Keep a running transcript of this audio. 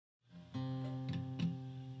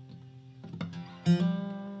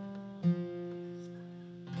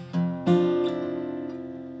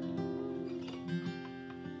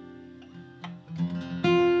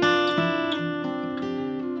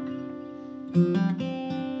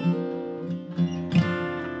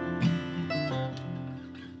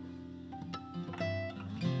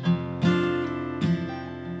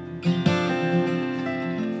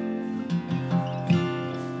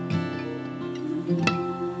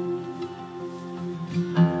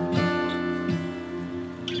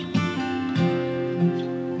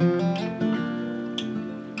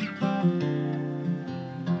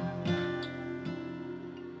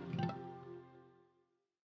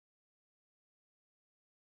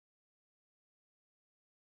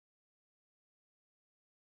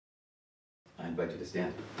I invite you to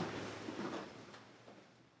stand.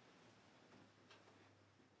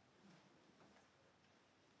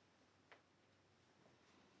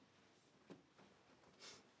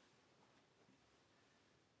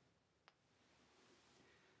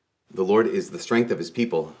 The Lord is the strength of his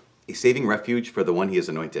people, a saving refuge for the one he has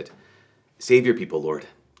anointed. Save your people, Lord,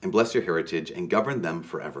 and bless your heritage, and govern them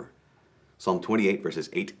forever. Psalm 28, verses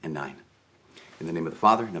 8 and 9. In the name of the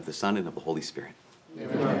Father, and of the Son, and of the Holy Spirit.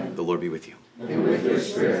 Amen. The Lord be with you. And with your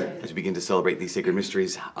spirit. As we begin to celebrate these sacred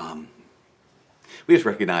mysteries, we just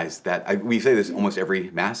recognize that, we say this almost every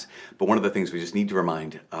Mass, but one of the things we just need to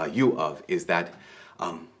remind you of is that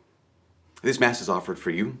this Mass is offered for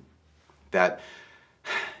you, that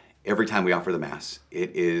every time we offer the Mass,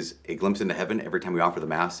 it is a glimpse into heaven. Every time we offer the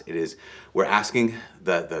Mass, we're asking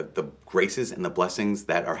the graces and the blessings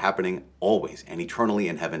that are happening always and eternally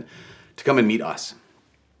in heaven to come and meet us.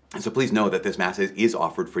 And so please know that this Mass is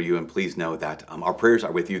offered for you, and please know that our prayers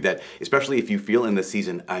are with you, that especially if you feel in this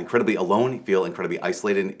season incredibly alone, feel incredibly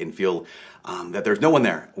isolated, and feel that there's no one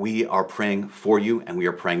there, we are praying for you, and we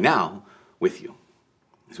are praying now with you.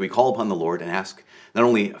 So we call upon the Lord and ask not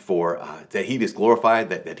only for that he is glorified,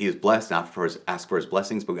 that he is blessed, not for ask for his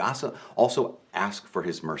blessings, but we also ask for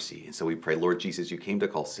his mercy. And so we pray, Lord Jesus, you came to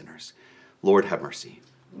call sinners. Lord, have mercy.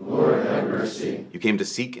 Lord, have mercy. You came to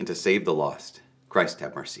seek and to save the lost. Christ,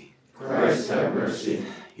 have mercy. Christ, have mercy.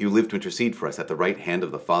 You live to intercede for us at the right hand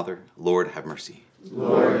of the Father. Lord, have mercy.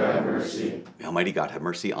 Lord, have mercy. May Almighty God have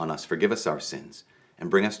mercy on us, forgive us our sins, and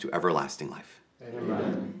bring us to everlasting life.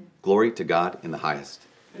 Amen. Glory to God in the highest,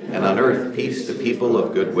 and on earth peace to people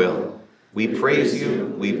of good will. We praise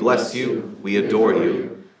you, we bless you, we adore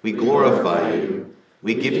you, we glorify you.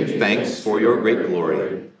 We give you thanks for your great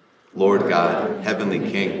glory. Lord God, heavenly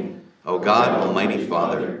King, O God, almighty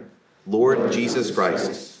Father, Lord Jesus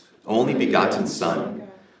Christ, only begotten Son,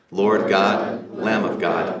 Lord God, Lamb of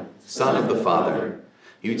God, Son of the Father,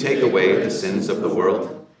 you take away the sins of the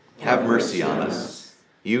world. Have mercy on us.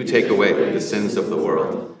 You take away the sins of the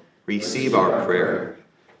world. Receive our prayer.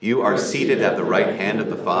 You are seated at the right hand of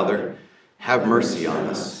the Father. Have mercy on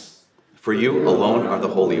us. For you alone are the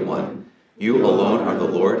Holy One. You alone are the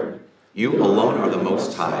Lord. You alone are the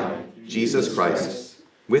Most High, Jesus Christ,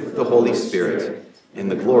 with the Holy Spirit, in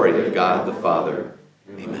the glory of God the Father.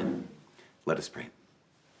 Amen. Let us pray.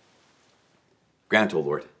 Grant, O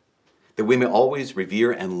Lord, that we may always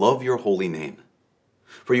revere and love your holy name.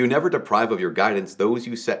 For you never deprive of your guidance those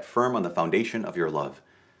you set firm on the foundation of your love,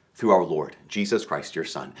 through our Lord, Jesus Christ, your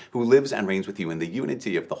Son, who lives and reigns with you in the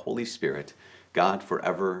unity of the Holy Spirit, God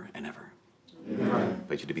forever and ever. Amen. I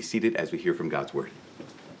invite you to be seated as we hear from God's word.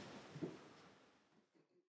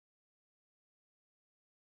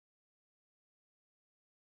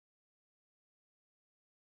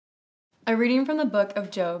 A reading from the book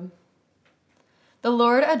of Job. The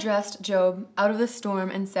Lord addressed Job out of the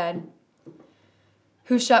storm and said,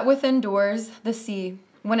 "Who shut within doors the sea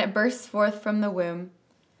when it bursts forth from the womb,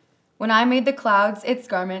 when I made the clouds its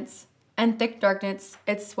garments and thick darkness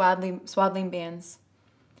its swaddling bands,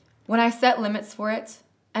 when I set limits for it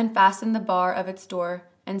and fastened the bar of its door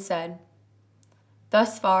and said,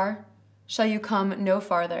 thus far shall you come no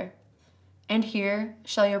farther, and here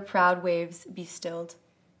shall your proud waves be stilled."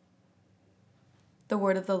 The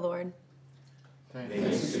word of the Lord.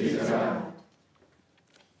 Thanks be to God.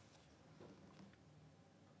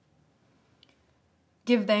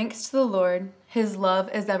 Give thanks to the Lord, his love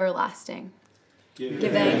is everlasting.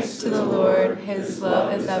 Give thanks to the Lord, his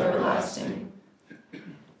love is everlasting.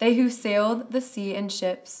 They who sailed the sea in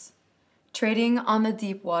ships, trading on the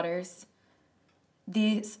deep waters,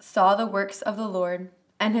 these saw the works of the Lord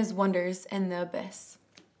and his wonders in the abyss.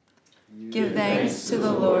 Give thanks to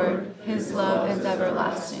the Lord, his love is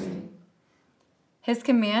everlasting. His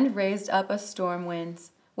command raised up a storm wind,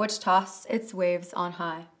 which tossed its waves on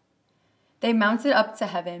high. They mounted up to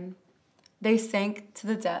heaven. They sank to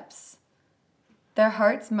the depths. Their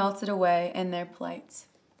hearts melted away in their plight.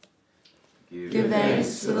 Give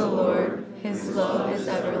thanks to the Lord, his love is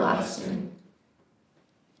everlasting.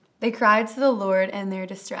 They cried to the Lord in their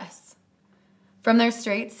distress. From their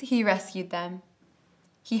straits he rescued them.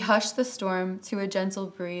 He hushed the storm to a gentle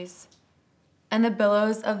breeze, and the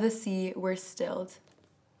billows of the sea were stilled.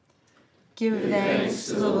 Give thanks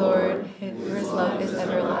to the Lord, for his love is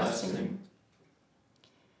everlasting.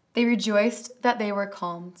 They rejoiced that they were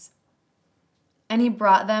calmed, and he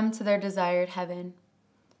brought them to their desired heaven.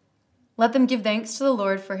 Let them give thanks to the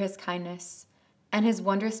Lord for his kindness, and his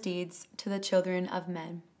wondrous deeds to the children of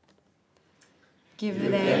men. Give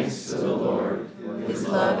thanks to the Lord, for his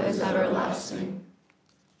love is everlasting.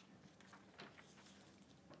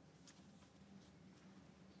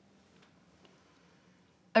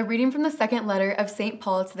 A reading from the second letter of St.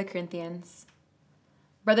 Paul to the Corinthians.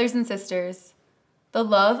 Brothers and sisters, the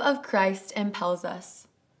love of Christ impels us.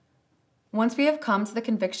 Once we have come to the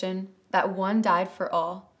conviction that one died for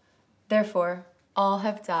all, therefore all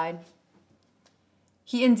have died.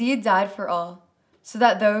 He indeed died for all, so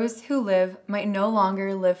that those who live might no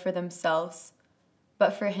longer live for themselves,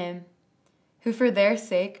 but for him, who for their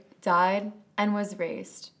sake died and was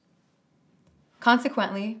raised.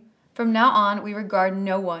 Consequently, from now on we regard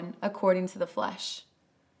no one according to the flesh.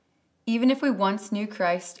 Even if we once knew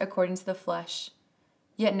Christ according to the flesh,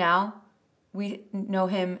 yet now we know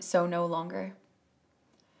him so no longer.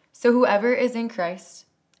 So whoever is in Christ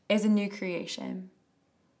is a new creation.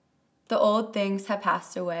 The old things have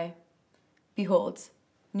passed away. Behold,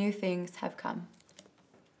 new things have come.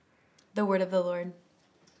 The word of the Lord.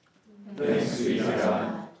 Thanks be to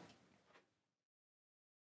God.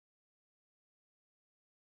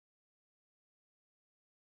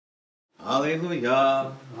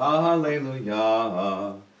 Hallelujah,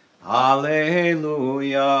 hallelujah, hallelujah.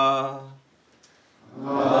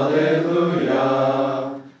 Hallelujah,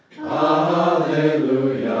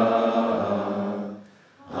 hallelujah,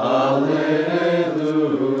 hallelujah.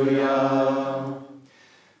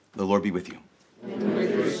 The Lord be with you. And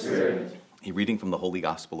with your spirit. A reading from the Holy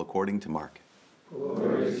Gospel according to Mark.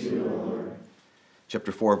 Glory to you, Lord.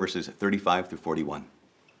 Chapter 4, verses 35 through 41.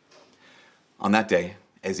 On that day,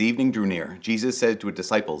 as evening drew near, Jesus said to his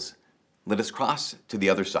disciples, "Let us cross to the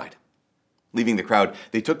other side." Leaving the crowd,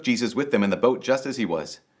 they took Jesus with them in the boat just as he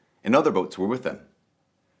was, and other boats were with them.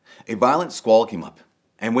 A violent squall came up,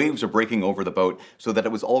 and waves were breaking over the boat so that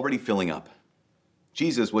it was already filling up.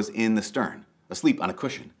 Jesus was in the stern, asleep on a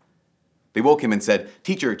cushion. They woke him and said,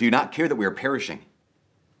 "Teacher, do you not care that we are perishing?"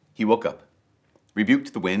 He woke up,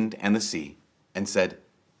 rebuked the wind and the sea, and said,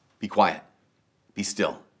 "Be quiet, be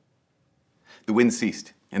still." The wind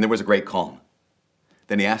ceased, and there was a great calm.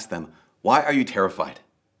 Then he asked them, "Why are you terrified?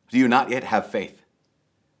 Do you not yet have faith?"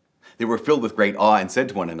 They were filled with great awe and said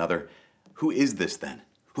to one another, "Who is this then,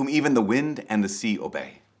 whom even the wind and the sea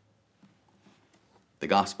obey?" The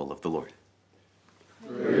Gospel of the Lord.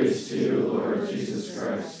 Praise to you, Lord Jesus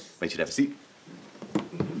Christ. You should have a seat.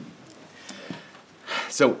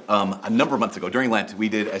 So a number of months ago, during Lent, we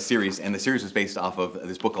did a series, and the series was based off of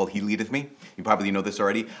this book called He Leadeth Me. You probably know this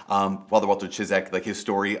already. Father Walter Chizek, like his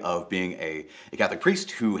story of being a Catholic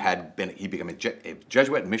priest who he became a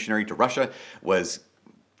Jesuit missionary to Russia, was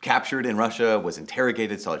captured in Russia, was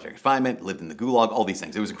interrogated, solitary confinement, lived in the Gulag, all these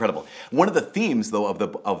things. It was incredible. One of the themes, though, of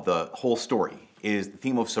the whole story is the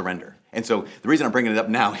theme of surrender. And so the reason I'm bringing it up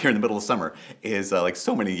now, here in the middle of summer, is like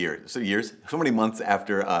so many months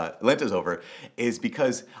after Lent is over, is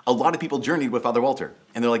because a lot of people journeyed with Father Walter.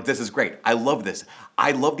 And they're like, "This is great. I love this.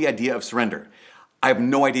 I love the idea of surrender. I have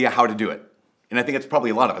no idea how to do it." And I think it's probably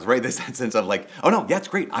a lot of us, right? This sense of like, "Oh no, yeah, it's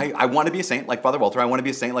great. I want to be a saint like Father Walter. I want to be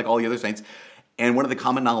a saint like all the other saints." And one of the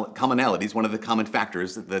commonalities, one of the common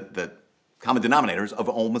factors, the common denominators of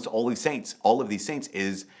almost all of these saints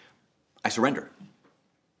is, I surrender.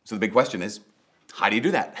 So the big question is, how do you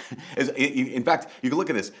do that? In fact, you can look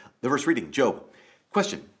at this, the first reading, Job.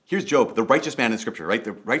 Question, here's Job, the righteous man in Scripture, right?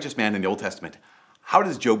 The righteous man in the Old Testament. How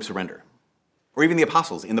does Job surrender? Or even the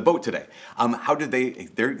apostles in the boat today. How did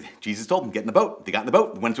Jesus told them, get in the boat. They got in the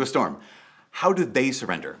boat, went into a storm. How did they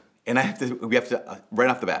surrender? And we have to, right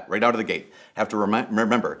off the bat, right out of the gate, have to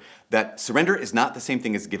remember that surrender is not the same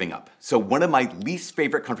thing as giving up. So one of my least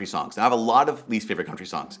favorite country songs, now I have a lot of least favorite country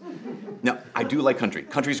songs. Now, I do like country.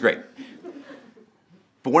 Country's great.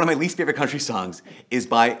 But one of my least favorite country songs is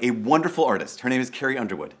by a wonderful artist. Her name is Carrie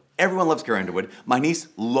Underwood. Everyone loves Carrie Underwood. My niece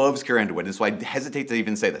loves Carrie Underwood, and so I hesitate to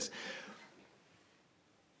even say this.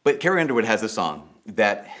 But Carrie Underwood has a song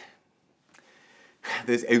that,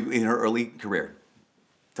 in her early career,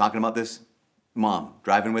 talking about this mom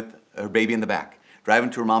driving with her baby in the back, driving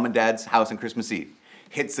to her mom and dad's house on Christmas Eve,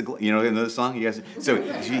 hits the, you know the song? You guys? So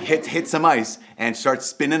she hits some ice and starts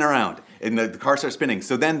spinning around, and the car starts spinning.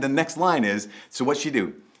 So then the next line is, so what's she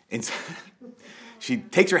do? She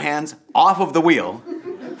takes her hands off of the wheel,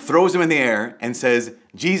 throws him in the air, and says,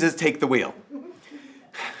 Jesus, take the wheel.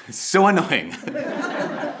 It's so annoying.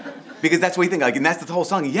 Because that's what you think, like, and that's the whole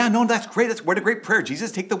song. Yeah, no, that's great. What a great prayer.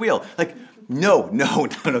 Jesus, take the wheel. Like, no.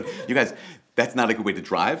 You guys, that's not a good way to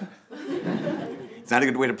drive. It's not a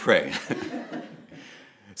good way to pray.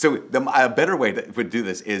 So a better way to do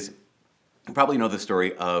this is, you probably know the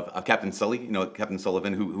story of Captain Sully, Captain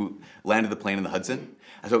Sullivan, who landed the plane in the Hudson.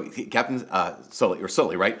 So Captain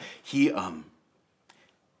Sully, right? He's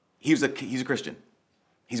a Christian.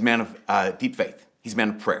 He's a man of deep faith. He's a man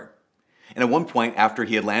of prayer. And at one point, after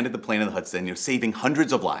he had landed the plane in the Hudson, saving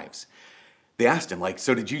hundreds of lives, they asked him, like,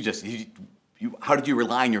 so how did you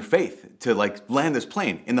rely on your faith to, like, land this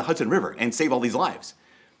plane in the Hudson River and save all these lives?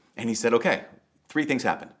 And he said, okay, 3 things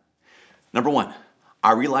happened. Number 1,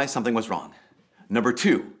 I realized something was wrong. Number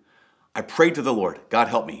 2, I prayed to the Lord, God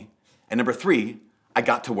help me. And number 3, I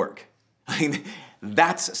got to work. I mean,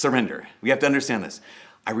 that's surrender. We have to understand this.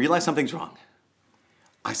 I realized something's wrong.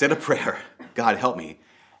 I said a prayer, God help me.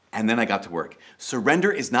 And then I got to work.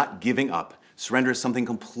 Surrender is not giving up. Surrender is something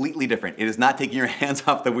completely different. It is not taking your hands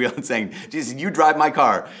off the wheel and saying, Jesus, you drive my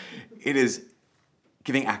car. It is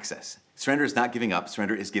giving access. Surrender is not giving up.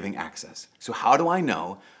 Surrender is giving access. So how do I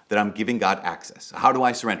know that I'm giving God access? How do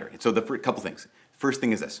I surrender? So the couple things. First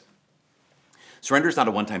thing is this. Surrender is not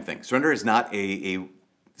a one-time thing. Surrender is not a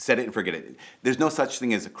set it and forget it. There's no such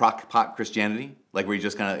thing as a crock-pot Christianity, like where you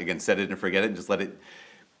just kind of, again, set it and forget it and just let it.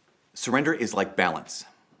 Surrender is like balance.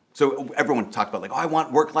 So everyone talks about, like, oh, I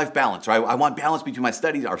want work-life balance, or I want balance between my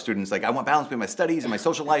studies. Our students, like, I want balance between my studies and my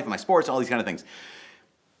social life and my sports, all these kind of things.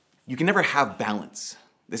 You can never have balance.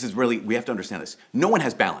 This is really, we have to understand this. No one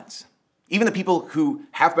has balance. Even the people who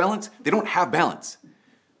have balance, they don't have balance.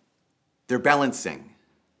 They're balancing,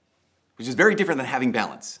 which is very different than having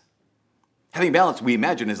balance. Having balance, we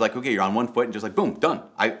imagine, is like, okay, you're on one foot and just like, boom, done.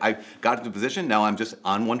 I got into position, now I'm just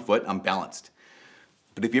on one foot, I'm balanced.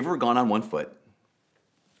 But if you've ever gone on one foot,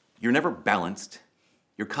 you're never balanced.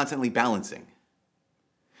 You're constantly balancing.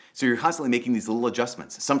 So you're constantly making these little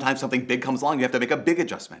adjustments. Sometimes something big comes along, you have to make a big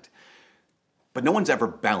adjustment. But no one's ever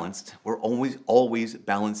balanced. We're always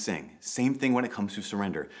balancing. Same thing when it comes to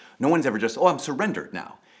surrender. No one's ever just, oh, I'm surrendered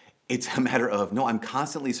now. It's a matter of, no, I'm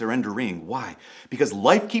constantly surrendering. Why? Because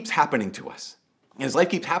life keeps happening to us. And as life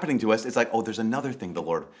keeps happening to us, it's like, oh, there's another thing the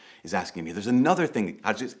Lord is asking me. There's another thing.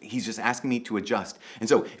 He's just asking me to adjust. And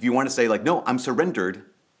so if you want to say, like, no, I'm surrendered,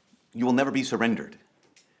 you will never be surrendered.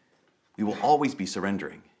 We will always be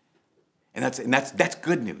surrendering. And that's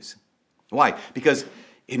good news. Why? Because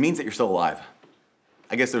it means that you're still alive.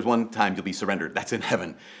 I guess there's one time you'll be surrendered. That's in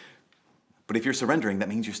heaven. But if you're surrendering, that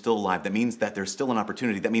means you're still alive. That means that there's still an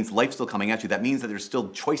opportunity. That means life's still coming at you. That means that there's still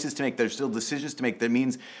choices to make. There's still decisions to make. That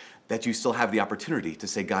means that you still have the opportunity to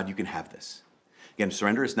say, God, you can have this. Again,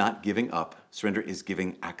 surrender is not giving up. Surrender is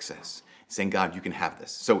giving access. Saying, God, you can have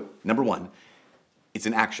this. So, number 1, it's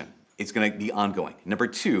an action. It's going to be ongoing. Number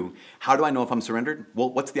 2, how do I know if I'm surrendered?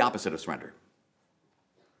 Well, what's the opposite of surrender?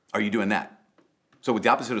 Are you doing that? So with the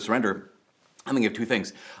opposite of surrender, I'm going to give 2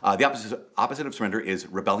 things. The opposite of surrender is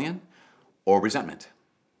rebellion or resentment.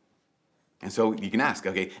 And so you can ask,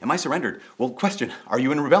 okay, am I surrendered? Well, question, are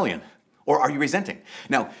you in rebellion or are you resenting?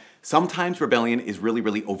 Now, sometimes rebellion is really,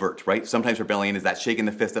 really overt, right? Sometimes rebellion is that shaking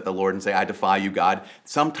the fist at the Lord and say, I defy you, God.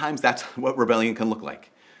 Sometimes that's what rebellion can look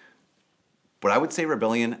like. But I would say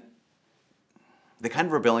rebellion, the kind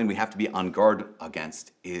of rebellion we have to be on guard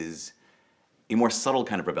against is a more subtle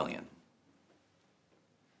kind of rebellion.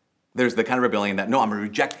 There's the kind of rebellion that, no, I'm going to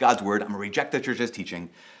reject God's word. I'm going to reject the church's teaching.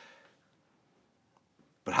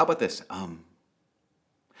 But how about this? How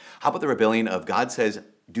about the rebellion of God says,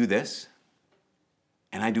 do this,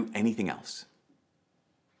 and I do anything else?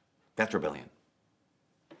 That's rebellion.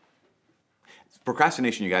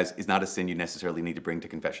 Procrastination, you guys, is not a sin you necessarily need to bring to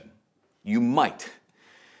confession. You might.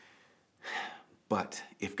 But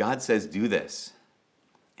if God says, do this,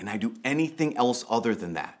 and I do anything else other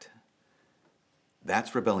than that,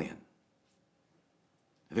 that's rebellion.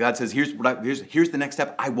 If God says, here's the next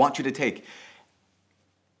step I want you to take,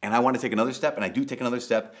 and I want to take another step, and I do take another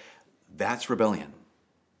step, that's rebellion.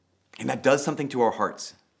 And that does something to our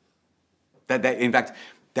hearts. In fact,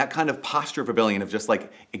 that kind of posture of rebellion of just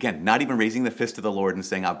like, again, not even raising the fist to the Lord and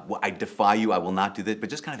saying, I defy you, I will not do this, but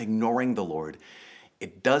just kind of ignoring the Lord,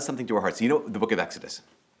 it does something to our hearts. You know the book of Exodus.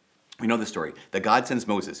 We know the story that God sends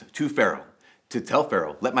Moses to Pharaoh to tell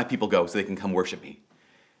Pharaoh, let my people go so they can come worship me.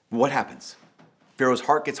 What happens? Pharaoh's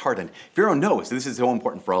heart gets hardened. Pharaoh knows this is so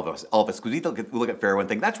important for all of us, because we look at Pharaoh and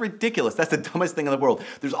think, that's ridiculous. That's the dumbest thing in the world.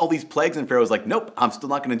 There's all these plagues, and Pharaoh's like, nope, I'm still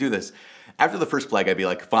not going to do this. After the first plague, I'd be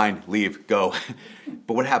like, fine, leave, go.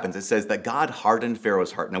 But what happens? It says that God hardened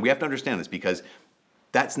Pharaoh's heart. Now, we have to understand this because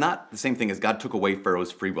That's not the same thing as God took away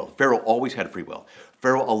Pharaoh's free will. Pharaoh always had free will.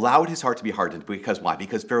 Pharaoh allowed his heart to be hardened. Because why?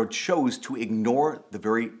 Because Pharaoh chose to ignore the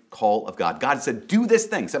very call of God. God said, do this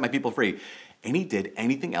thing, set my people free. And he did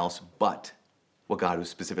anything else but what God was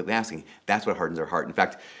specifically asking. That's what hardens our heart. In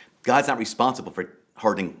fact, God's not responsible for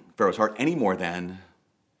hardening Pharaoh's heart any more than,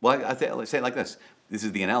 well, let's say it like this. This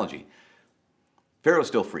is the analogy. Pharaoh's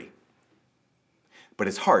still free. But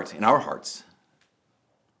his heart, and our hearts,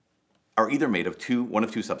 are either made of one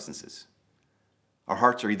of two substances. Our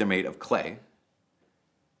hearts are either made of clay,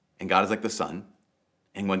 and God is like the sun,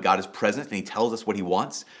 and when God is present and he tells us what he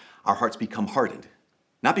wants, our hearts become hardened.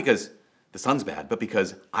 Not because the sun's bad, but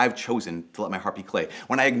because I've chosen to let my heart be clay.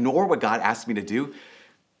 When I ignore what God asks me to do,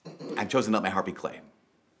 I've chosen to let my heart be clay.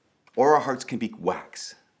 Or our hearts can be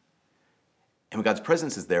wax. And when God's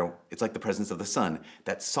presence is there, it's like the presence of the sun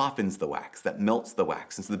that softens the wax, that melts the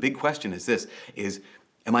wax. And so the big question is this,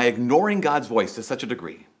 am I ignoring God's voice to such a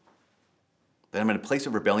degree that I'm in a place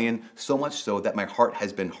of rebellion, so much so that my heart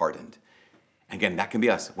has been hardened? Again, that can be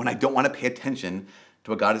us. When I don't want to pay attention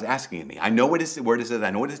to what God is asking of me. I know what his word is. I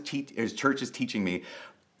know what his church is teaching me.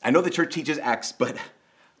 I know the church teaches X, but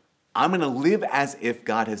I'm going to live as if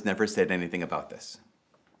God has never said anything about this.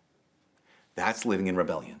 That's living in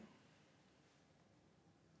rebellion.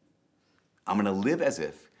 I'm going to live as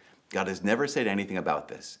if God has never said anything about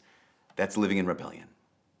this. That's living in rebellion.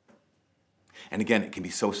 And again, it can be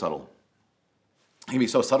so subtle. It can be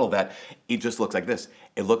so subtle that it just looks like this.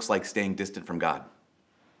 It looks like staying distant from God.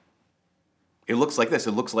 It looks like this.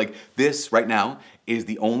 It looks like this right now is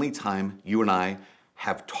the only time you and I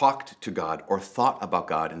have talked to God or thought about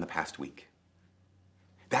God in the past week.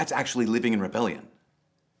 That's actually living in rebellion.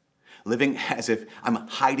 Living as if I'm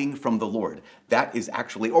hiding from the Lord. That is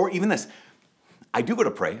actually, or even this, I do go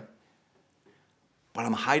to pray, but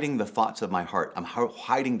I'm hiding the thoughts of my heart. I'm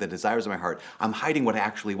hiding the desires of my heart. I'm hiding what I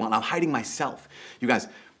actually want. I'm hiding myself. You guys,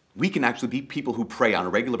 we can actually be people who pray on a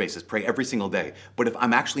regular basis, pray every single day. But if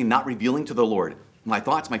I'm actually not revealing to the Lord my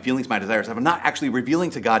thoughts, my feelings, my desires, if I'm not actually revealing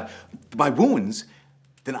to God my wounds,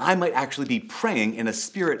 then I might actually be praying in a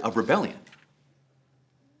spirit of rebellion.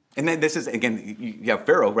 And then this is, again, you have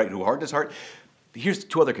Pharaoh, right, who hardened his heart. Here's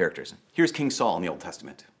two other characters. Here's King Saul in the Old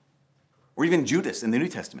Testament. Or even Judas in the New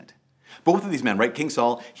Testament. Both of these men, right? King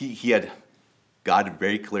Saul, he had, God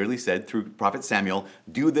very clearly said through prophet Samuel,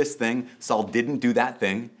 do this thing. Saul didn't do that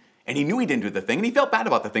thing. And he knew he didn't do the thing. And he felt bad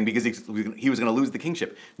about the thing because he was going to lose the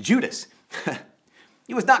kingship. Judas,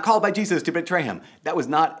 he was not called by Jesus to betray him. That was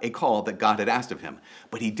not a call that God had asked of him.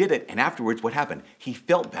 But he did it. And afterwards, what happened? He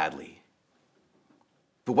felt badly.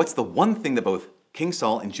 But what's the one thing that both King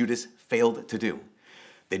Saul and Judas failed to do?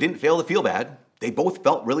 They didn't fail to feel bad. They both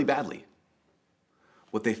felt really badly.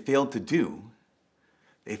 What they failed to do,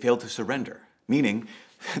 they failed to surrender. Meaning,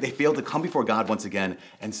 they failed to come before God once again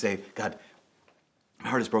and say, God, my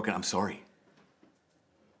heart is broken, I'm sorry.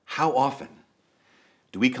 How often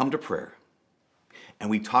do we come to prayer and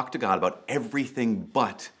we talk to God about everything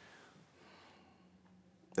but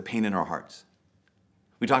the pain in our hearts?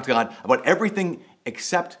 We talk to God about everything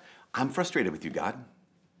except, I'm frustrated with you, God.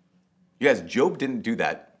 You guys, Job didn't do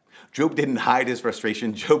that. Job didn't hide his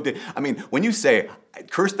frustration. When you say,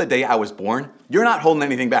 curse the day I was born, you're not holding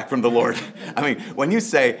anything back from the Lord. When you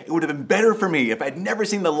say, it would have been better for me if I'd never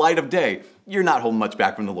seen the light of day, you're not holding much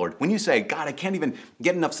back from the Lord. When you say, God, I can't even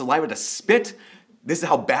get enough saliva to spit, this is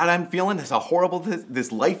how bad I'm feeling, this is how horrible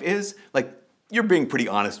this life is, you're being pretty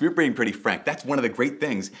honest, you're being pretty frank. That's one of the great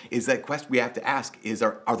things, is that question we have to ask is,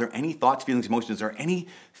 are there any thoughts, feelings, emotions, or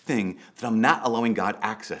anything that I'm not allowing God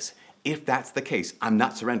access? If that's the case, I'm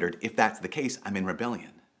not surrendered. If that's the case, I'm in rebellion.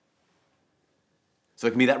 So it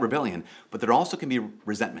can be that rebellion, but there also can be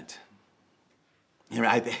resentment.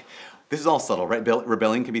 This is all subtle, right?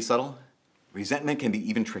 Rebellion can be subtle. Resentment can be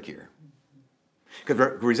even trickier.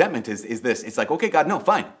 Because resentment is this. It's like, okay, God, no,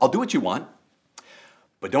 fine. I'll do what you want,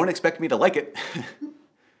 but don't expect me to like it.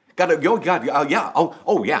 God,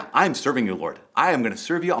 I'm serving you, Lord. I am going to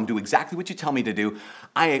serve you. I'm going to do exactly what you tell me to do.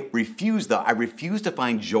 I refuse to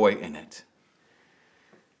find joy in it.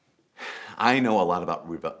 I know a lot about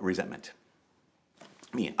resentment.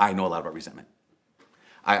 I know a lot about resentment.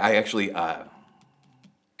 I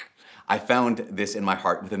found this in my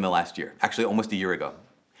heart within the last year, actually almost a year ago.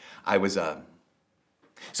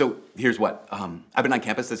 So here's what, I've been on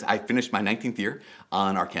campus. I finished my 19th year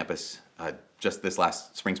on our campus just this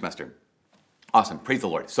last spring semester. Awesome, praise the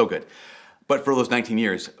Lord, so good. But for those 19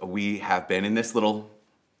 years, we have been in this little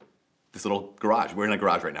garage. We're in a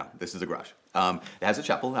garage right now. This is a garage. It has a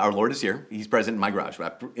chapel. Our Lord is here. He's present in my garage.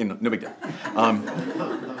 No big deal.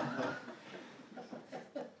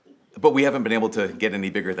 But we haven't been able to get any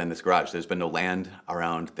bigger than this garage. There's been no land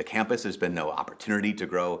around the campus. There's been no opportunity to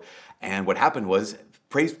grow. And what happened was,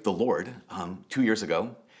 praise the Lord, 2 years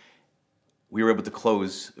ago, we were able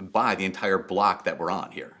to buy the entire block that we're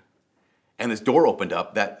on here. And this door opened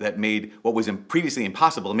up that made what was previously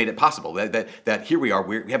impossible, made it possible. That here we are,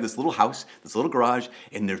 we have this little house, this little garage,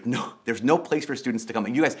 and there's no place for students to come.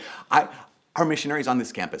 And you guys, our missionaries on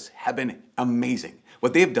this campus have been amazing.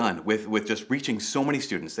 What they've done with just reaching so many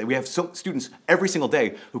students. We have students every single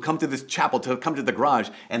day who come to this chapel, to come to the garage,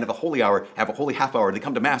 and have a holy hour, have a holy half hour, they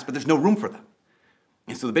come to Mass, but there's no room for them.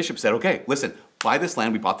 And so the bishop said, okay, listen, buy this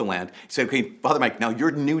land. We bought the land. He said, okay, Father Mike, now your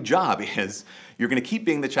new job is you're going to keep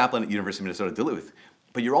being the chaplain at University of Minnesota Duluth,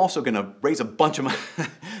 but you're also going to raise a bunch of money.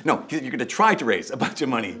 No, you're going to try to raise a bunch of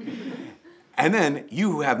money. And then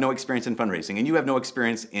you have no experience in fundraising, and you have no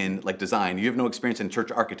experience in like design. You have no experience in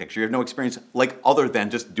church architecture. You have no experience like other than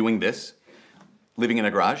just doing this, living in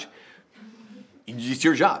a garage. It's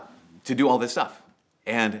your job to do all this stuff.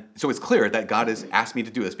 And so it's clear that God has asked me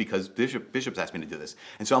to do this because Bishop's asked me to do this.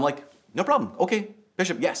 And so I'm like, no problem. Okay,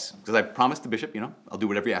 Bishop, yes. Because I promised the Bishop, I'll do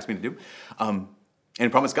whatever he asked me to do. And I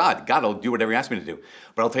promised God will do whatever he asked me to do.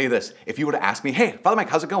 But I'll tell you this, if you were to ask me, hey, Father Mike,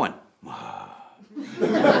 how's it going?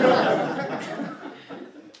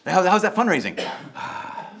 How's that fundraising?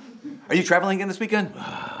 Are you traveling again this weekend?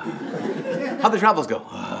 How'd the travels go?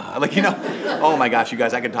 Oh my gosh, you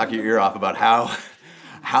guys, I could talk your ear off about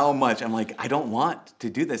how much. I'm like, I don't want to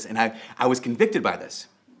do this. And I was convicted by this.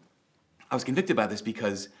 I was convicted by this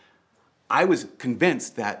because I was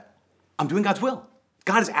convinced that I'm doing God's will.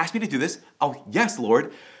 God has asked me to do this. Oh, yes,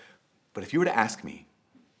 Lord. But if you were to ask me,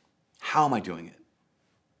 how am I doing it?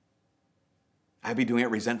 I'd be doing it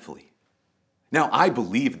resentfully. Now, I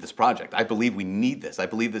believe in this project. I believe we need this. I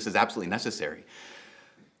believe this is absolutely necessary.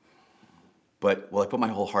 But will I put my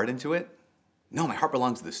whole heart into it? No, my heart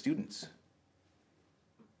belongs to the students.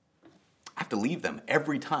 I have to leave them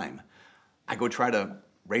every time I go try to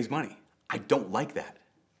raise money. I don't like that.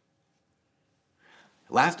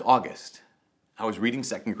 Last August, I was reading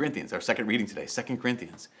 2 Corinthians, our second reading today, 2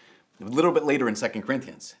 Corinthians. A little bit later in 2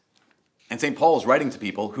 Corinthians. And St. Paul is writing to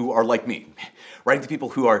people who are like me, writing to people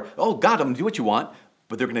who are, oh, God, I'm going to do what you want,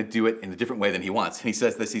 but they're going to do it in a different way than he wants. And he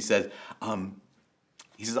says this, he says,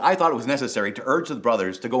 I thought it was necessary to urge the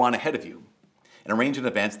brothers to go on ahead of you and arrange in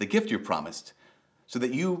advance the gift you promised, so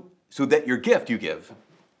that your gift you give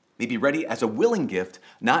may be ready as a willing gift,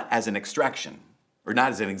 not as an extraction, or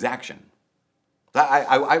not as an exaction.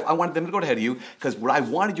 I wanted them to go ahead of you because what I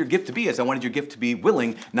wanted your gift to be is I wanted your gift to be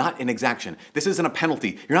willing, not an exaction. This isn't a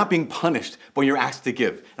penalty. You're not being punished when you're asked to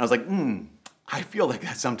give. And I was like, I feel like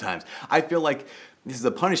that sometimes. I feel like this is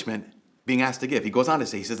a punishment being asked to give. He goes on to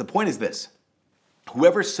say, he says, the point is this.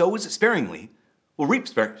 Whoever sows sparingly will reap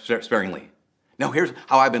sparingly. Now here's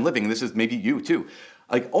how I've been living. And this is maybe you too.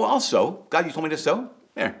 I'll sow. God, you told me to sow?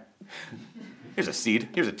 There. Here's a seed.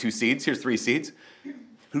 Here's 2 seeds. Here's 3 seeds.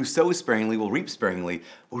 Who sows sparingly will reap sparingly.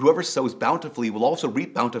 Whoever sows bountifully will also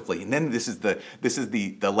reap bountifully. And then this is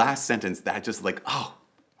the last sentence that I just oh,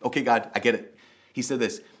 okay, God, I get it. He said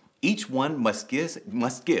this, each one must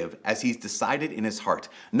give as he's decided in his heart,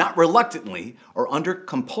 not reluctantly or under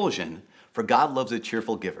compulsion, for God loves a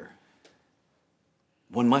cheerful giver.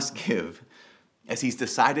 One must give as he's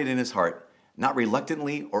decided in his heart, not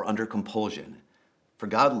reluctantly or under compulsion, for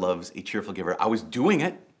God loves a cheerful giver. I was doing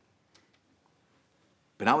it,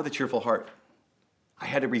 but not with a cheerful heart. I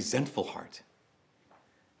had a resentful heart.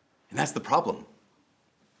 And that's the problem.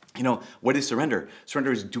 What is surrender?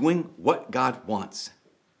 Surrender is doing what God wants.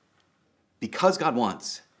 Because God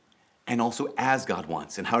wants, and also as God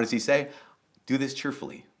wants. And how does he say? Do this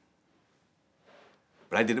cheerfully.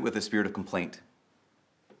 But I did it with a spirit of complaint.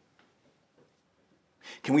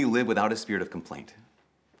 Can we live without a spirit of complaint?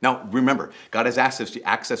 Now, remember, God has access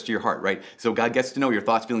to your heart, right? So God gets to know your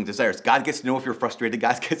thoughts, feelings, desires. God gets to know if you're frustrated.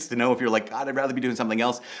 God gets to know if you're like, God, I'd rather be doing something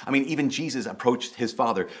else. I mean, even Jesus approached his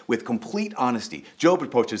Father with complete honesty. Job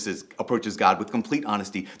approaches God with complete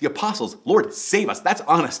honesty. The apostles, Lord, save us. That's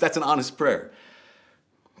honest. That's an honest prayer.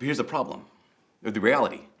 But here's the problem, or the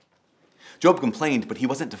reality. Job complained, but he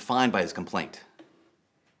wasn't defined by his complaint.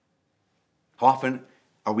 How often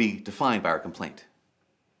are we defined by our complaint?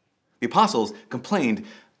 The apostles complained,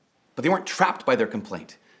 but they weren't trapped by their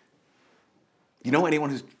complaint. Do you know anyone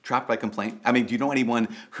who's trapped by complaint? I mean, do you know anyone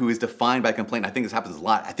who is defined by complaint? I think this happens a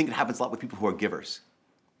lot. I think it happens a lot with people who are givers.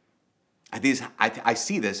 I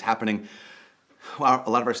see this happening. Well, a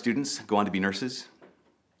lot of our students go on to be nurses.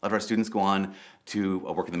 A lot of our students go on to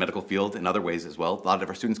work in the medical field in other ways as well. A lot of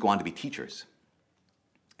our students go on to be teachers.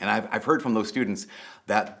 And I've heard from those students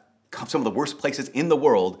that some of the worst places in the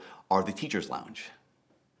world are the teacher's lounge.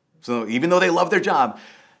 So even though they love their job,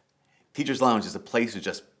 Teachers Lounge is a place where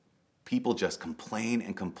just people just complain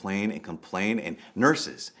and complain and complain, and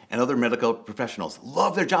nurses and other medical professionals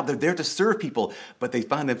love their job. They're there to serve people, but they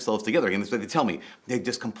find themselves together. And that's what they tell me. They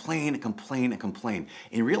just complain and complain and complain.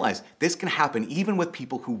 And you realize this can happen even with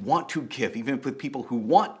people who want to give, even with people who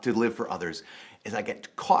want to live for others. As I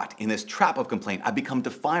get caught in this trap of complaint, I become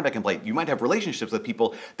defined by complaint. You might have relationships with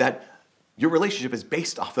people that your relationship is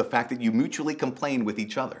based off the fact that you mutually complain with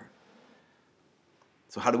each other.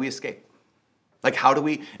 So how do we escape? Like, how do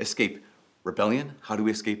we escape rebellion? How do we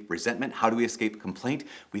escape resentment? How do we escape complaint?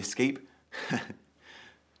 We escape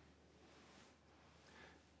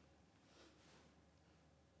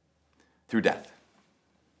through death.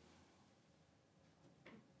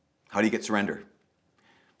 How do you get surrender?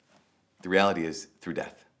 The reality is through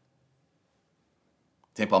death.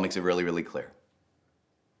 St. Paul makes it really, really clear.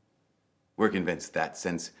 We're convinced that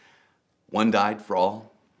since one died for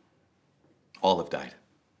all have died.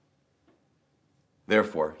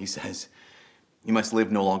 Therefore, he says, you must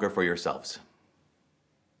live no longer for yourselves.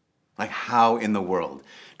 Like, how in the world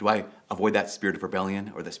do I avoid that spirit of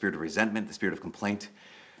rebellion or the spirit of resentment, the spirit of complaint?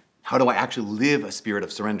 How do I actually live a spirit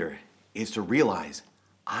of surrender? Is to realize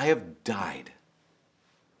I have died.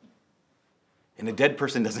 And a dead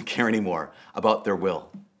person doesn't care anymore about their will.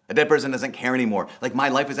 A dead person doesn't care anymore. Like, my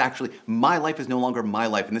life is no longer my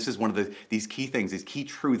life. And this is one of these key things, these key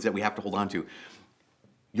truths that we have to hold on to.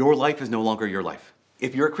 Your life is no longer your life.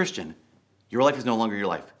 If you're a Christian, your life is no longer your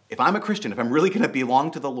life. If I'm a Christian, if I'm really going to belong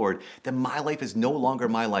to the Lord, then my life is no longer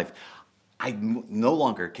my life. I no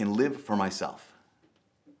longer can live for myself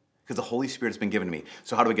because the Holy Spirit has been given to me.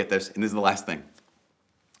 So how do I get this? And this is the last thing.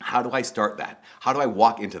 How do I start that? How do I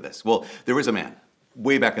walk into this? Well, there was a man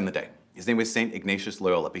way back in the day. His name was St. Ignatius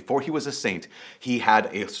Loyola. Before he was a saint, he had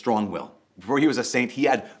a strong will. Before he was a saint, he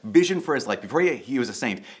had vision for his life. Before he was a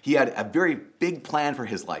saint, he had a very big plan for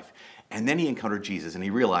his life. And then he encountered Jesus and he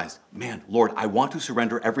realized, man, Lord, I want to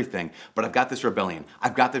surrender everything, but I've got this rebellion.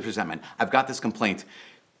 I've got this resentment. I've got this complaint,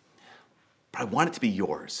 but I want it to be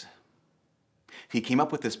yours. He came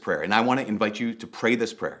up with this prayer, and I want to invite you to pray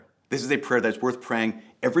this prayer. This is a prayer that's worth praying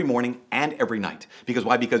every morning and every night. Because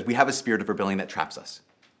why? Because we have a spirit of rebellion that traps us.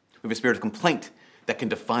 We have a spirit of complaint that can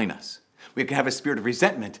define us. We can have a spirit of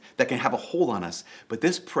resentment that can have a hold on us. But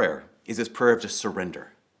this prayer is this prayer of just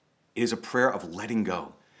surrender. It is a prayer of letting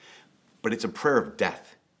go. But it's a prayer of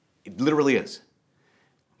death. It literally is.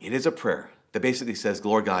 It is a prayer that basically says,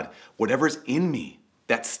 Lord God, whatever's in me,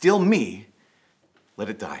 that's still me, let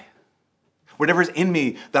it die. Whatever's in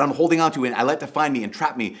me that I'm holding on to and I let define me and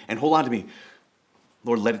trap me and hold on to me,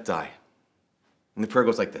 Lord, let it die. And the prayer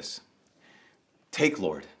goes like this. Take,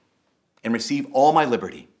 Lord, and receive all my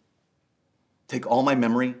liberty. Take all my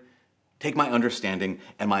memory, take my understanding,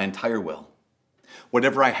 and my entire will.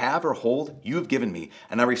 Whatever I have or hold, you have given me,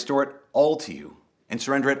 and I restore it all to you, and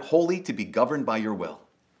surrender it wholly to be governed by your will.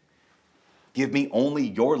 Give me only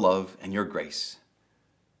your love and your grace,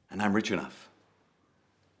 and I'm rich enough,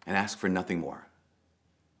 and ask for nothing more.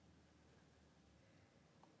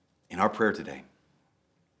 In our prayer today,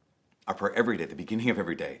 our prayer every day, the beginning of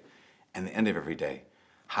every day, and the end of every day,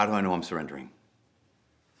 how do I know I'm surrendering?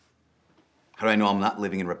 How do I know I'm not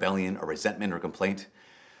living in rebellion or resentment or complaint?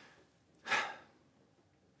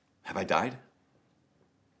 Have I died?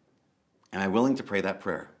 Am I willing to pray that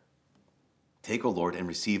prayer? Take, O Lord, and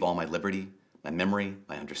receive all my liberty, my memory,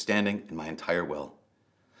 my understanding, and my entire will.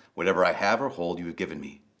 Whatever I have or hold, you have given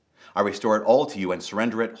me. I restore it all to you and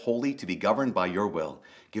surrender it wholly to be governed by your will.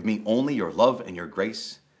 Give me only your love and your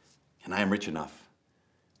grace, and I am rich enough,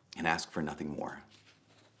 and ask for nothing more.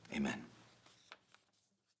 Amen.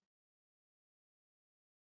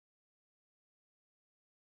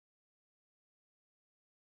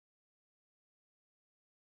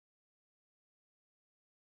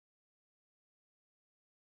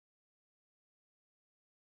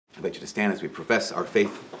 I invite you to stand as we profess our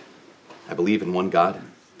faith. I believe in one God,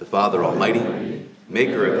 the Father Almighty,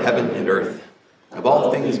 maker of heaven and earth, of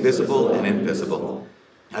all things visible and invisible.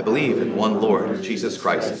 I believe in one Lord, Jesus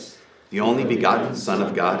Christ, the only begotten Son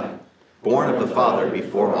of God, born of the Father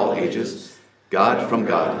before all ages, God from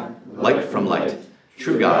God, light from light,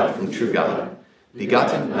 true God from true God,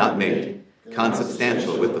 begotten, not made,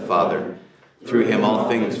 consubstantial with the Father. Through him all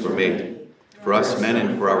things were made. For us men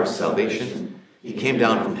and for our salvation, he came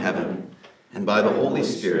down from heaven, and by the Holy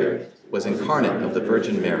Spirit was incarnate of the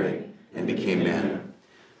Virgin Mary, and became man.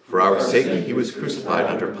 For our sake he was crucified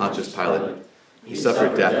under Pontius Pilate. He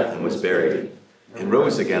suffered death and was buried, and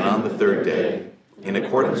rose again on the third day, in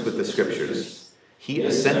accordance with the Scriptures. He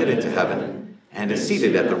ascended into heaven, and is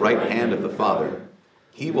seated at the right hand of the Father.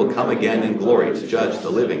 He will come again in glory to judge the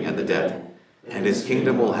living and the dead, and his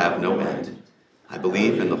kingdom will have no end. I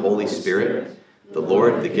believe in the Holy Spirit, the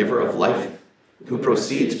Lord, the giver of life, who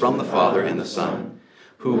proceeds from the Father and the Son,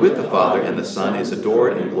 who with the Father and the Son is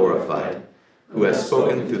adored and glorified, who has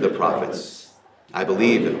spoken through the prophets. I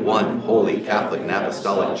believe in one holy Catholic and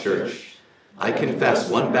Apostolic Church. I confess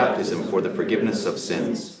one baptism for the forgiveness of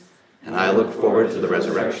sins, and I look forward to the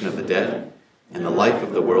resurrection of the dead and the life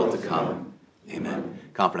of the world to come. Amen.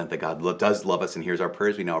 Confident that God does love us and hears our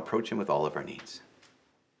prayers, we now approach him with all of our needs.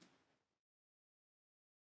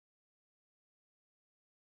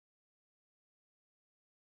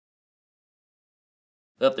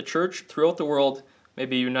 That the Church throughout the world may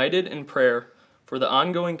be united in prayer for the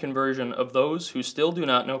ongoing conversion of those who still do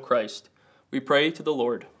not know Christ, we pray to the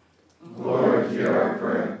Lord. Lord, hear our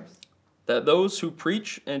prayer. That those who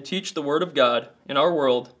preach and teach the Word of God in our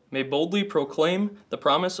world may boldly proclaim the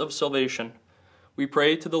promise of salvation, we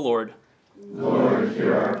pray to the Lord. Lord,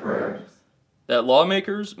 hear our prayer. That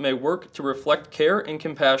lawmakers may work to reflect care and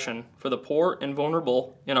compassion for the poor and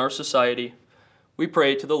vulnerable in our society, we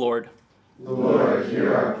pray to the Lord. Lord,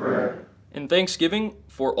 hear our prayer. In thanksgiving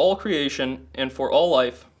for all creation and for all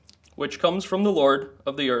life, which comes from the Lord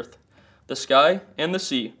of the earth, the sky and the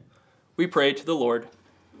sea, we pray to the Lord.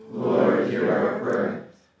 Lord, hear our prayer.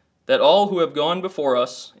 That all who have gone before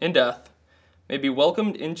us in death may be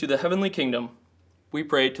welcomed into the heavenly kingdom, we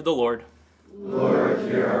pray to the Lord. Lord,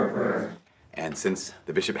 hear our prayer. And since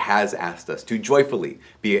the bishop has asked us to joyfully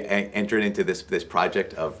be entered into this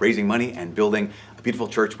project of raising money and building a beautiful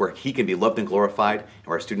church where he can be loved and glorified and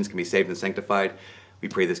where our students can be saved and sanctified, we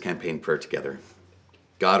pray this campaign prayer together.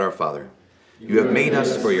 God our Father, you have made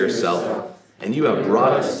us for yourself, and you have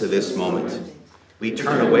brought us to this moment. We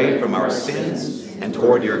turn away from our sins and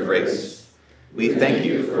toward your grace. We thank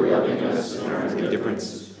you for loving us in our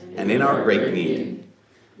indifference and in our great need.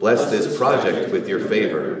 Bless this project with your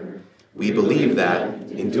favor. We believe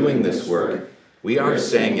that, in doing this work, we are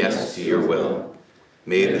saying yes to your will.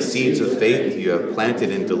 May the seeds of faith you have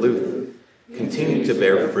planted in Duluth continue to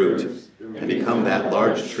bear fruit and become that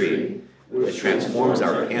large tree that transforms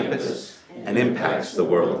our campus and impacts the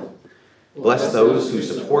world. Bless those who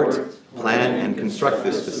support, plan, and construct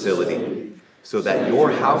this facility so that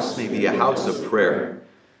your house may be a house of prayer,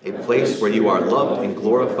 a place where you are loved and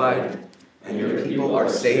glorified and your people are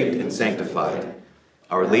saved and sanctified.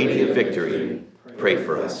 Our Lady of Victory, pray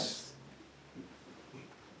for us.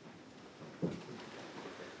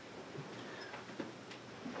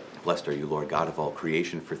 Blessed are you, Lord God of all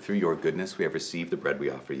creation, for through your goodness we have received the bread we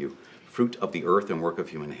offer you, fruit of the earth and work of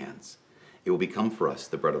human hands. It will become for us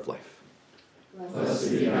the bread of life.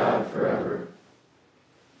 Blessed be God forever.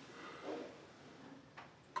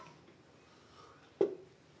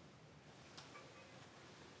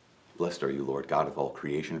 Blessed are you, Lord God of all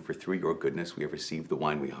creation, for through your goodness we have received the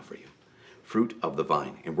wine we offer you, fruit of the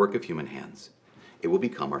vine and work of human hands. It will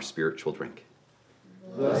become our spiritual drink.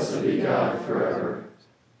 Blessed be God forever.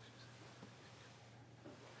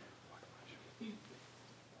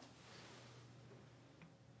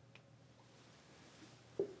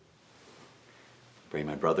 Pray,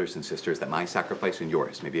 my brothers and sisters, that my sacrifice and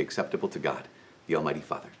yours may be acceptable to God, the Almighty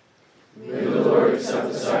Father. May the Lord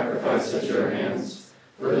accept the sacrifice at your hands,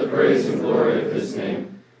 for the praise and glory of his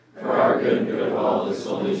name, for our good and good of all his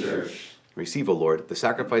holy church. Receive, O Lord, the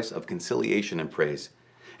sacrifice of conciliation and praise,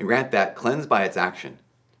 and grant that, cleansed by its action,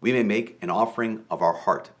 we may make an offering of our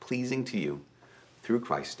heart pleasing to you, through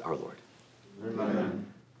Christ our Lord. Amen.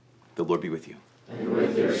 The Lord be with you. And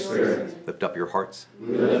with your spirit. Lift up your hearts.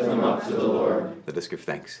 We lift them up to the Lord. Let us give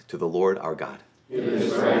thanks to the Lord our God. It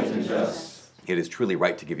is right and just. It is truly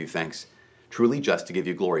right to give you thanks, truly just to give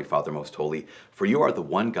you glory, Father most holy, for you are the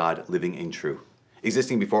one God living and true,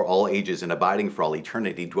 existing before all ages and abiding for all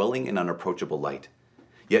eternity, dwelling in unapproachable light.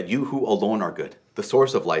 Yet you who alone are good, the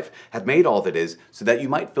source of life, have made all that is, so that you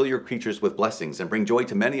might fill your creatures with blessings and bring joy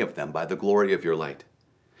to many of them by the glory of your light.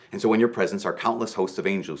 And so in your presence are countless hosts of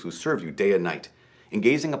angels who serve you day and night, and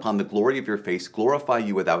gazing upon the glory of your face, glorify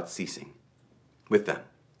you without ceasing. With them,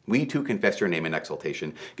 we too confess your name in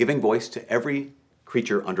exaltation, giving voice to every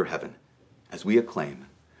creature under heaven, as we acclaim,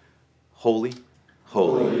 Holy,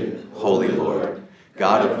 holy, holy Lord,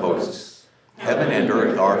 God of hosts, heaven and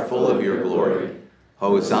earth are full of your glory.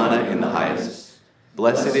 Hosanna in the highest.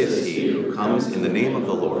 Blessed is he who comes in the name of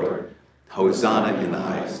the Lord. Hosanna in the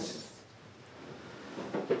highest.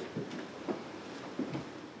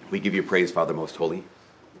 We give you praise, Father most holy,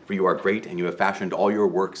 for you are great and you have fashioned all your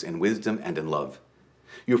works in wisdom and in love.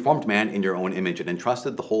 You have formed man in your own image and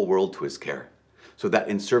entrusted the whole world to his care, so that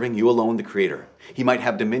in serving you alone, the Creator, he might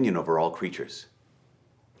have dominion over all creatures.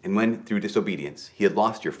 And when, through disobedience, he had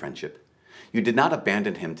lost your friendship, you did not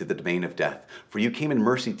abandon him to the domain of death, for you came in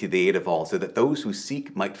mercy to the aid of all, so that those who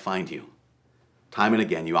seek might find you. Time and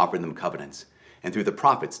again you offered them covenants, and through the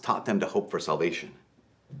prophets taught them to hope for salvation.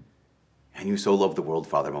 And you so loved the world,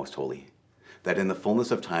 Father most holy, that in the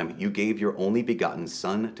fullness of time you gave your only begotten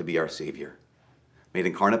Son to be our Savior. Made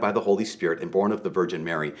incarnate by the Holy Spirit and born of the Virgin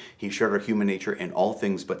Mary, he shared our human nature in all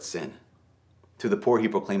things but sin. To the poor he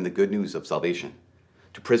proclaimed the good news of salvation.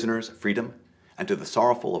 To prisoners, freedom, and to the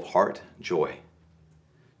sorrowful of heart, joy.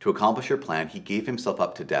 To accomplish your plan, he gave himself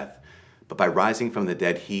up to death, but by rising from the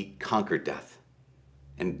dead, he conquered death.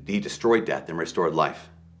 And he destroyed death and restored life.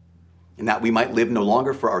 And that we might live no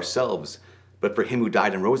longer for ourselves, but for him who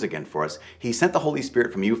died and rose again for us, he sent the Holy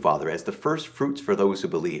Spirit from you, Father, as the first fruits for those who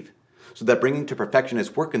believe, so that bringing to perfection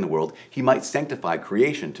his work in the world, he might sanctify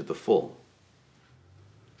creation to the full.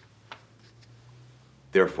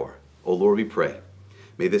 Therefore, O Lord, we pray,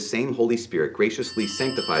 may this same Holy Spirit graciously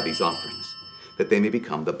sanctify these offerings, that they may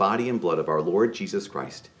become the body and blood of our Lord Jesus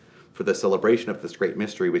Christ, for the celebration of this great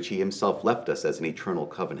mystery which he himself left us as an eternal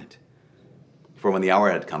covenant. For when the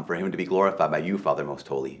hour had come for him to be glorified by you, Father most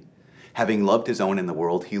holy, having loved his own in the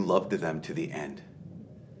world, he loved them to the end.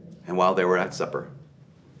 And while they were at supper,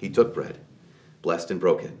 he took bread, blessed and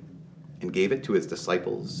broke it, and gave it to his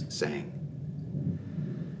disciples, saying,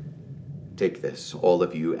 "Take this, all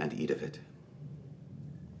of you, and eat of it.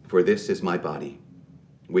 For this is my body,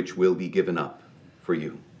 which will be given up for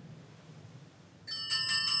you."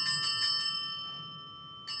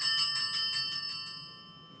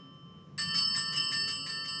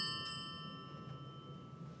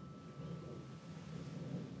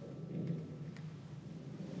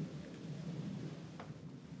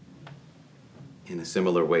 In a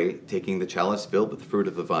similar way, taking the chalice filled with the fruit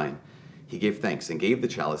of the vine, he gave thanks and gave the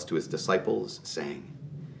chalice to his disciples, saying,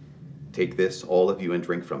 "Take this, all of you, and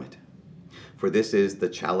drink from it. For this is the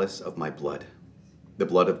chalice of my blood, the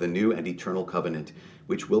blood of the new and eternal covenant,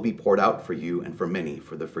 which will be poured out for you and for many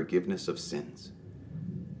for the forgiveness of sins.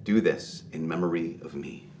 Do this in memory of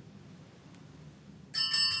me."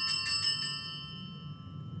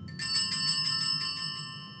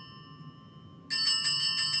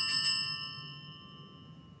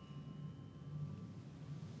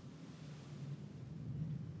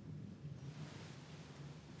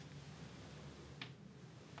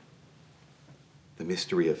 The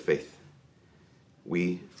mystery of faith.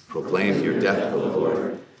 We proclaim your death, O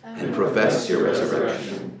Lord, and profess your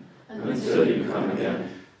resurrection until you come again.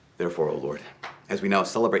 Therefore, O Lord, as we now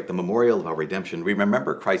celebrate the memorial of our redemption, we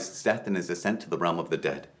remember Christ's death and his ascent to the realm of the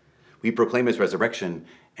dead. We proclaim his resurrection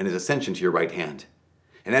and his ascension to your right hand.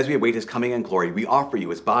 And as we await his coming in glory, we offer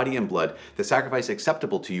you his body and blood, the sacrifice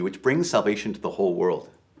acceptable to you, which brings salvation to the whole world.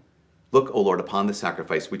 Look, O Lord, upon the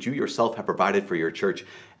sacrifice which you yourself have provided for your church,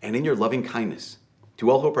 and in your loving kindness, to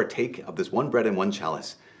all who partake of this one bread and one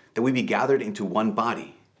chalice, that we be gathered into one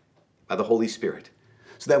body by the Holy Spirit,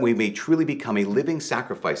 so that we may truly become a living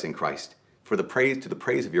sacrifice in Christ to the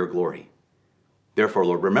praise of your glory. Therefore,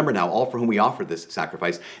 Lord, remember now all for whom we offer this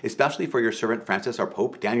sacrifice, especially for your servant Francis, our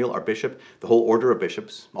Pope, Daniel, our Bishop, the whole order of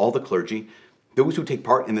bishops, all the clergy, those who take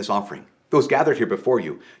part in this offering, those gathered here before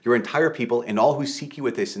you, your entire people, and all who seek you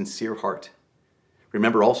with a sincere heart.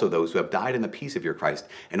 Remember also those who have died in the peace of your Christ,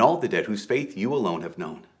 and all the dead whose faith you alone have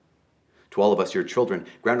known. To all of us, your children,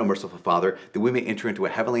 grant, O merciful Father, that we may enter into a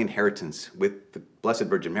heavenly inheritance with the Blessed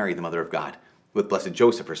Virgin Mary, the Mother of God, with blessed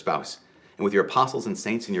Joseph, her spouse, and with your apostles and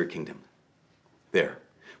saints in your kingdom. There,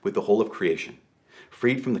 with the whole of creation,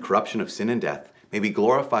 freed from the corruption of sin and death, may we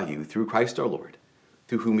glorify you through Christ our Lord,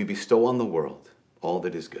 through whom we bestow on the world all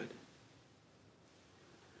that is good.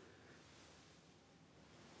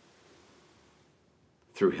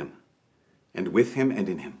 Through him, and with him and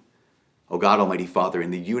in him, O God, Almighty Father,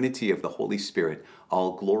 in the unity of the Holy Spirit,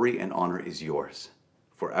 all glory and honor is yours,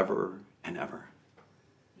 forever and ever.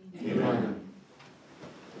 Amen.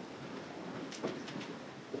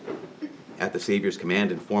 At the Savior's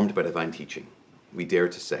command, informed by divine teaching, we dare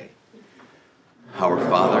to say, Our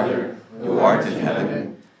Father, who art in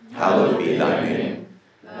heaven, hallowed be thy name.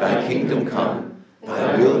 Thy kingdom come,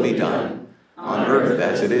 thy will be done, on earth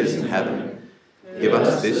as it is in heaven. Give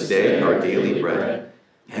us this day our daily bread,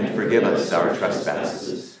 and forgive us our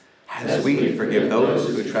trespasses, as we forgive those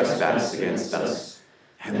who trespass against us.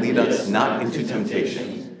 And lead us not into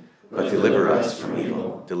temptation, but deliver us from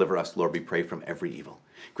evil. Deliver us, Lord, we pray, from every evil.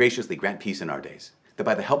 Graciously grant peace in our days, that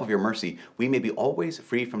by the help of your mercy we may be always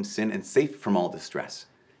free from sin and safe from all distress,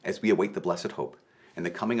 as we await the blessed hope and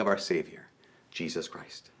the coming of our Savior, Jesus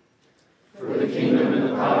Christ. For the kingdom and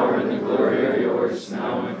the power and the glory are yours,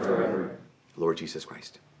 now and forever. Lord Jesus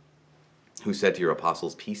Christ, who said to your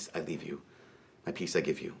apostles, "Peace I leave you, my peace I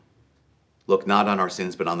give you." Look not on our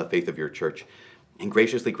sins, but on the faith of your church, and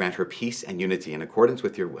graciously grant her peace and unity in accordance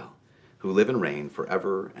with your will, who live and reign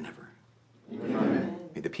forever and ever. Amen.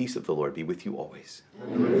 May the peace of the Lord be with you always.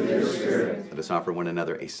 And with your spirit. Let us offer one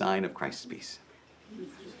another a sign of Christ's peace.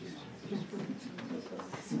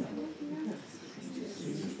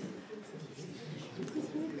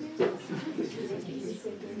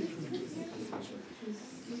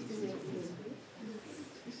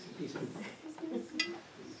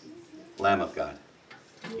 Lamb of God,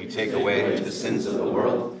 you take away the sins of the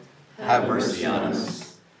world, have mercy on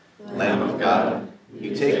us. Lamb of God,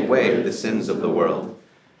 you take away the sins of the world,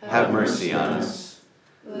 have mercy on us.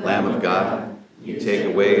 Lamb of God, you take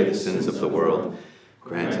away the sins of the world,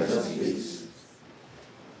 grant us peace.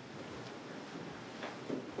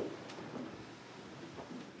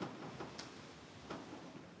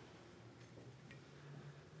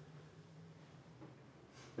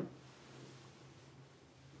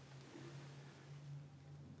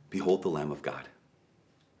 Behold the Lamb of God.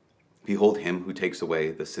 Behold him who takes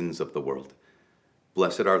away the sins of the world.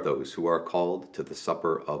 Blessed are those who are called to the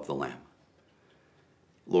supper of the Lamb.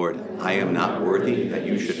 Lord, I am not worthy that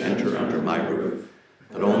you should enter under my roof,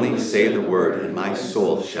 but only say the word, and my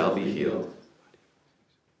soul shall be healed.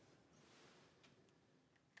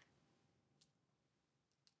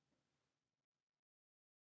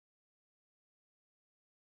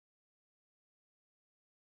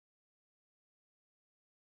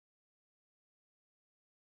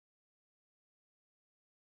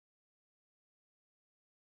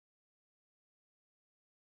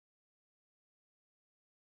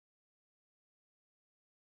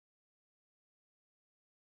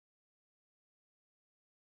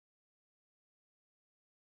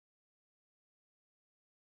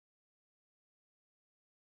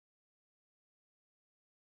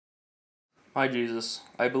 My Jesus,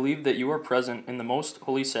 I believe that you are present in the Most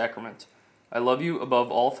Holy Sacrament. I love you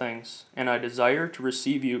above all things, and I desire to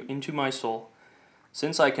receive you into my soul.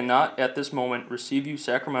 Since I cannot at this moment receive you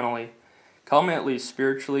sacramentally, come at least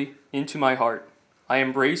spiritually into my heart. I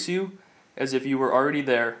embrace you as if you were already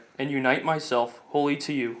there, and unite myself wholly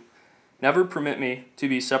to you. Never permit me to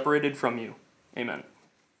be separated from you. Amen.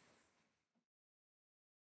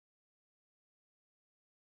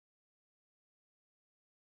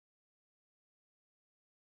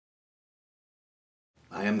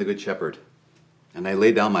 I am the good shepherd, and I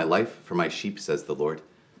lay down my life for my sheep, says the Lord.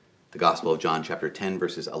 The Gospel of John, chapter 10,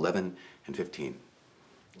 verses 11 and 15.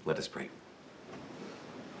 Let us pray.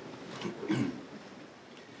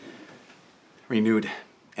 Renewed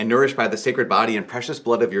and nourished by the sacred body and precious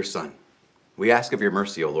blood of your Son, we ask of your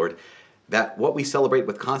mercy, O Lord, that what we celebrate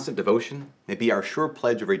with constant devotion may be our sure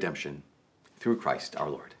pledge of redemption through Christ our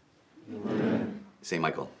Lord. Amen. Saint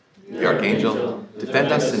Michael, the Archangel,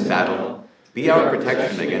 defend us in battle. Be our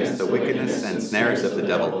protection against the wickedness and snares of the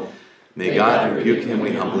devil. May God rebuke him,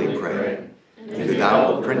 we humbly pray. And thou,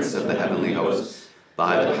 O Prince of the heavenly host,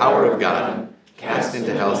 by the power of God, cast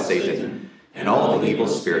into hell Satan and all the evil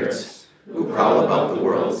spirits who prowl about the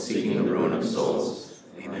world seeking the ruin of souls.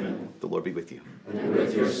 Amen. The Lord be with you. And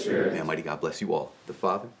with your spirit. May Almighty God bless you all, the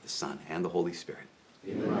Father, the Son, and the Holy Spirit.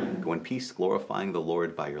 Amen. Go in peace, glorifying the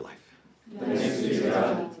Lord by your life. Thanks be to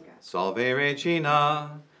God. Salve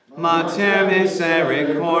Regina, Mater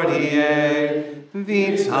misericordiae,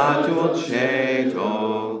 vita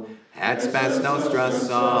dulcedo, et spes nostra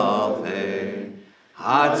salve.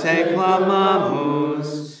 A te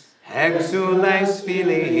clamamus, exules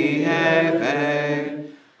filii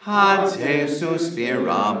Eve, a te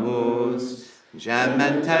suspiramus,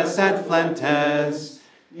 gementes et flentes,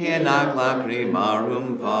 in ac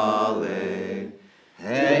lacrimarum vale.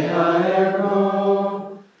 Ea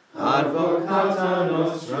ergo, advocata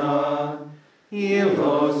nostra,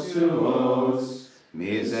 illos tuos,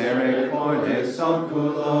 misericordes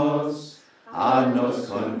oculos, ad nos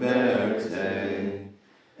converte.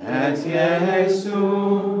 Et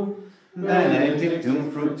Iesu,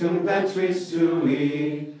 benedictum fructum ventris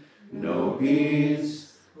tui,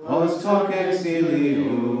 nobis, post hoc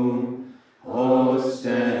exilium,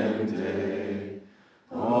 ostende.